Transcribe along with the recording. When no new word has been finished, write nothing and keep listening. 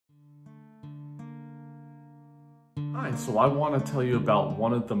Hi, so I want to tell you about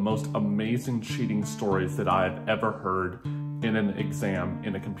one of the most amazing cheating stories that I've ever heard in an exam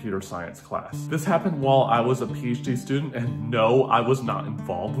in a computer science class. This happened while I was a PhD student, and no, I was not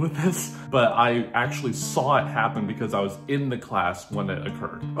involved with this, but I actually saw it happen because I was in the class when it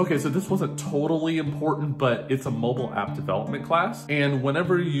occurred. Okay, so this wasn't totally important, but it's a mobile app development class, and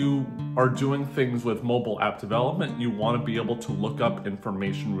whenever you are doing things with mobile app development, you want to be able to look up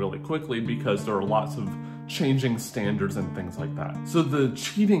information really quickly because there are lots of changing standards and things like that. So the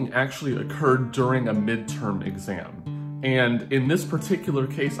cheating actually occurred during a midterm exam. And in this particular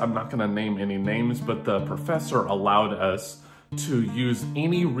case, I'm not going to name any names, but the professor allowed us to use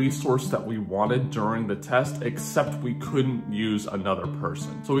any resource that we wanted during the test, except we couldn't use another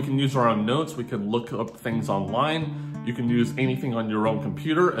person. So we can use our own notes, we can look up things online, you can use anything on your own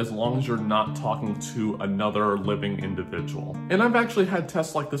computer as long as you're not talking to another living individual. And I've actually had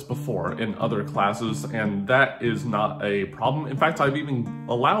tests like this before in other classes, and that is not a problem. In fact, I've even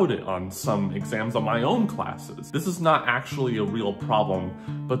allowed it on some exams on my own classes. This is not actually a real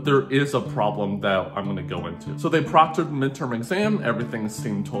problem, but there is a problem that I'm gonna go into. So they proctored the midterm exam, everything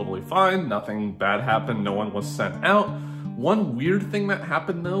seemed totally fine, nothing bad happened, no one was sent out. One weird thing that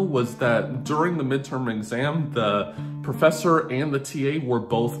happened though was that during the midterm exam, the professor and the TA were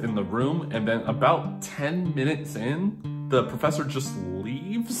both in the room, and then about 10 minutes in, the professor just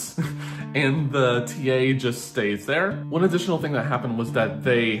leaves and the TA just stays there. One additional thing that happened was that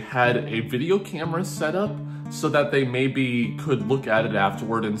they had a video camera set up so that they maybe could look at it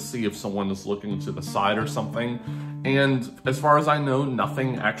afterward and see if someone is looking to the side or something. And as far as I know,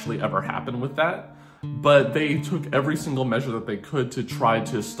 nothing actually ever happened with that. But they took every single measure that they could to try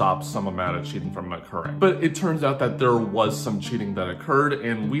to stop some amount of cheating from occurring. But it turns out that there was some cheating that occurred,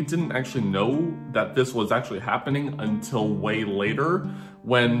 and we didn't actually know that this was actually happening until way later,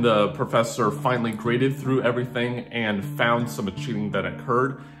 when the professor finally graded through everything and found some cheating that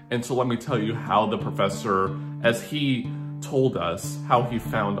occurred. And so let me tell you how the professor, as he told us, how he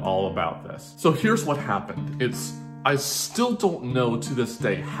found all about this. So here's what happened. I still don't know to this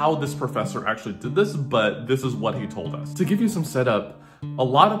day how this professor actually did this, but this is what he told us. To give you some setup, a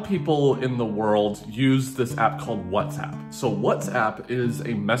lot of people in the world use this app called WhatsApp. So WhatsApp is a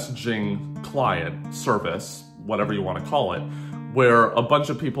messaging client service, whatever you want to call it, where a bunch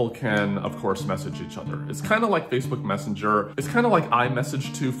of people can, of course, message each other. It's kind of like Facebook Messenger. It's kind of like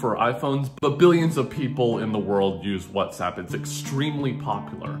iMessage too for iPhones, but billions of people in the world use WhatsApp. It's extremely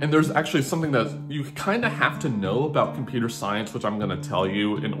popular. And there's actually something that you kind of have to know about computer science, which I'm gonna tell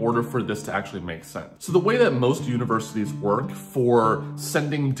you, in order for this to actually make sense. So the way that most universities work for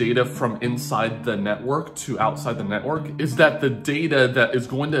sending data from inside the network to outside the network is that the data that is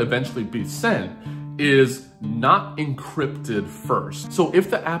going to eventually be sent is not encrypted first. So if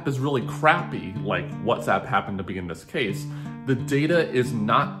the app is really crappy, like WhatsApp happened to be in this case, the data is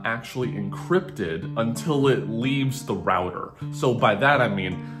not actually encrypted until it leaves the router. So by that I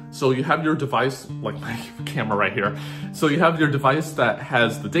mean, so you have your device, like my camera right here. So you have your device that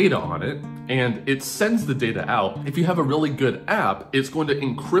has the data on it, and it sends the data out. If you have a really good app, it's going to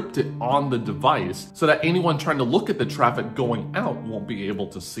encrypt it on the device so that anyone trying to look at the traffic going out won't be able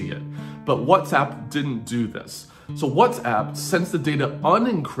to see it. But WhatsApp didn't do this. So WhatsApp sends the data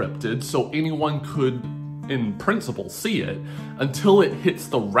unencrypted so anyone could, in principle, see it until it hits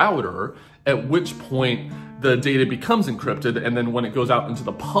the router, at which point the data becomes encrypted, and then when it goes out into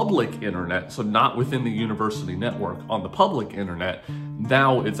the public internet, so not within the university network, on the public internet,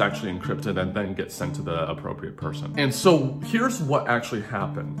 now it's actually encrypted and then gets sent to the appropriate person. And so here's what actually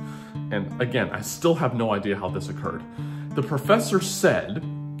happened. And again, I still have no idea how this occurred. The professor said,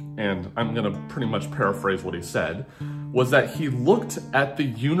 and I'm gonna pretty much paraphrase what he said, was that he looked at the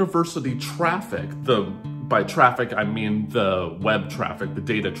university traffic, by traffic I mean the web traffic, the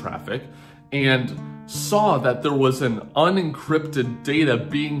data traffic, and saw that there was an unencrypted data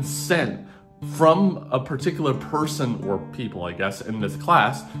being sent from a particular person, or people I guess, in this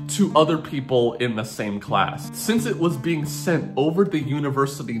class to other people in the same class. Since it was being sent over the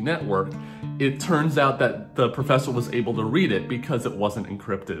university network, it turns out that the professor was able to read it because it wasn't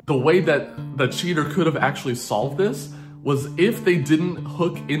encrypted. The way that the cheater could have actually solved this was if they didn't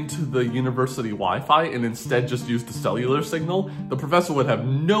hook into the university Wi-Fi and instead just used the cellular signal, the professor would have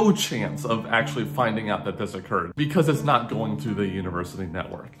no chance of actually finding out that this occurred because it's not going through the university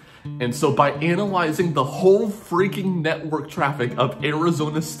network. And so by analyzing the whole freaking network traffic of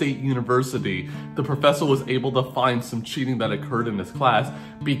Arizona State University, the professor was able to find some cheating that occurred in this class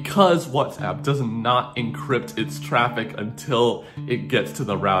because WhatsApp does not encrypt its traffic until it gets to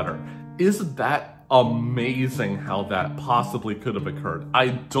the router. Isn't that amazing how that possibly could have occurred? I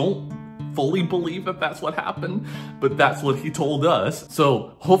don't fully believe that that's what happened, but that's what he told us.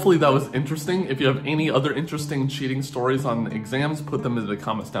 So hopefully that was interesting. If you have any other interesting cheating stories on exams, put them in the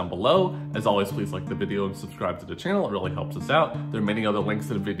comments down below. As always, please like the video and subscribe to the channel. It really helps us out. There are many other links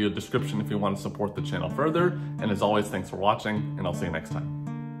in the video description if you want to support the channel further. And as always, thanks for watching, and I'll see you next time.